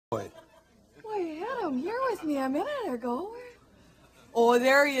him here with me a minute ago. Oh,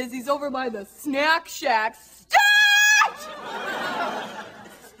 there he is. He's over by the snack shack. Stewart!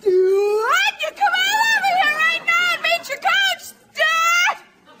 Stewart, you come on over here right now and meet your coach, Stewart!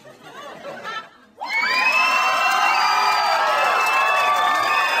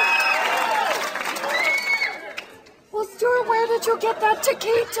 Well, Stewart, where did you get that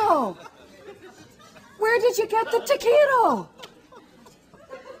taquito? Where did you get the taquito?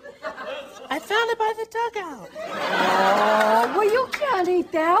 I found it by the dugout. Oh, well, you can't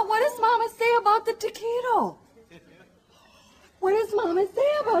eat that. What does Mama say about the taquito? What does Mama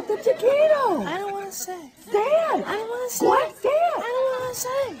say about the taquito? I don't want to say. Say it. I don't want to say. What? Say it. I don't want to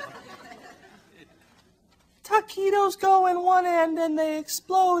say. Taquitos go in one end and they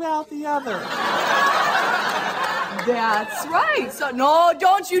explode out the other. That's right. So, no,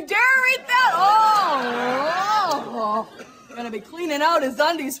 don't you dare eat that. Oh. Gonna be cleaning out his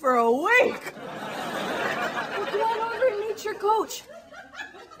undies for a week. Well, come on over and meet your coach.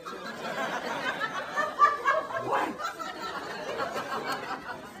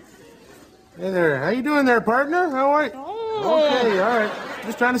 Hey there, how you doing there, partner? How are you? Okay, all right.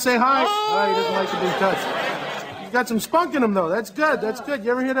 Just trying to say hi. Oh, he doesn't like to be touched. He's got some spunk in him, though. That's good. That's good.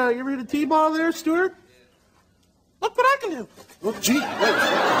 You ever hit a T-ball there, Stewart? Look what I can do. Look, gee.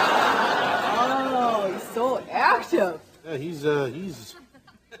 Oh, he's so active. Yeah, he's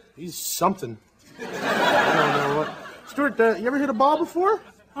something. I don't know what. Stewart, you ever hit a ball before?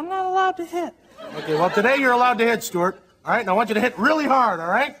 I'm not allowed to hit. Okay, well, today you're allowed to hit, Stewart. All right, and I want you to hit really hard,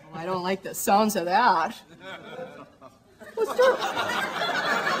 all right? Oh, I don't like the sounds of that. Well, Stewart,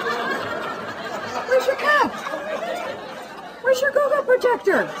 where's your cap? Where's your Google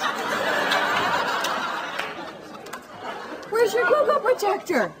projector? Where's your Google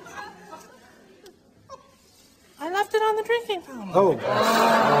projector? I left it on the drinking fountain. Oh.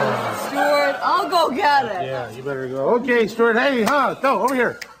 Stuart, I'll go get it. Yeah, you better go. Okay, Stewart, hey, no, over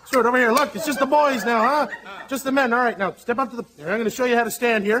here. Stewart, over here. Look, it's just the boys now, huh? Just the men. All right, now, step up to the... I'm going to show you how to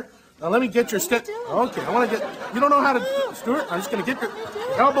stand here. Now, let me get your step... Okay, I want to get... You don't know how to... Stewart, I'm just going to get your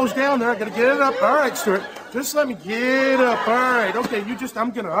elbows down there. I got to get it up. All right, Stewart. Just let me get up. All right. Okay, you just... I'm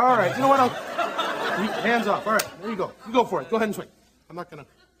going to... All right. You know what? Hands off. All right. There you go. You go for it. Go ahead and swing. I'm not going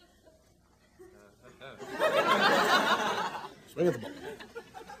to... Swing at the ball.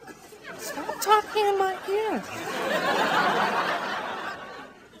 Stop talking in my ear.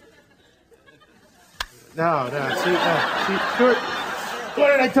 No. See, Stewart. What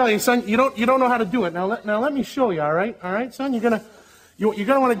did I tell you, son? You don't know how to do it. Now let me show you. All right, son. You're gonna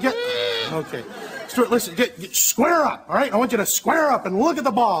want to get. Okay, Stewart. Listen. Get square up. All right. I want you to square up and look at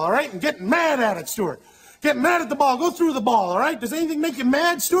the ball. All right, and get mad at it, Stewart. Get mad at the ball. Go through the ball. All right. Does anything make you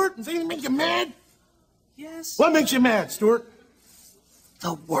mad, Stewart? Does anything make you mad? Yes. What makes you mad, Stewart?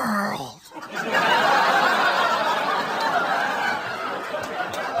 The world.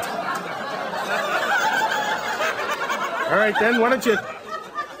 All right, then, why don't you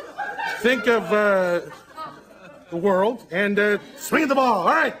think of the world and swing at the ball.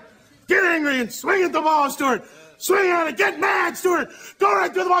 All right, get angry and swing at the ball, Stewart. Swing at it, get mad, Stewart. Go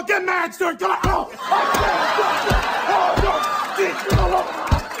right through the ball, get mad, Stewart. Come on.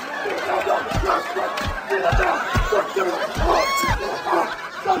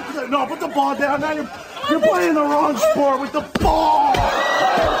 No, put the ball down. Now you're playing the wrong sport with the ball.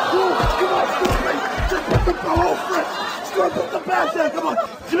 Just put the ball, Fred. Stewart, put the bat down. Come on.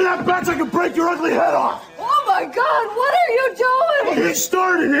 Give me that bat so I can break your ugly head off. Oh, my God. What are you doing? He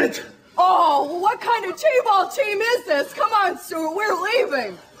started it. Oh, what kind of T-ball team is this? Come on, Stewart. We're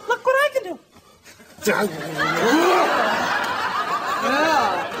leaving. Look what I can do. Yeah.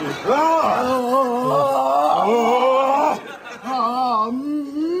 Oh.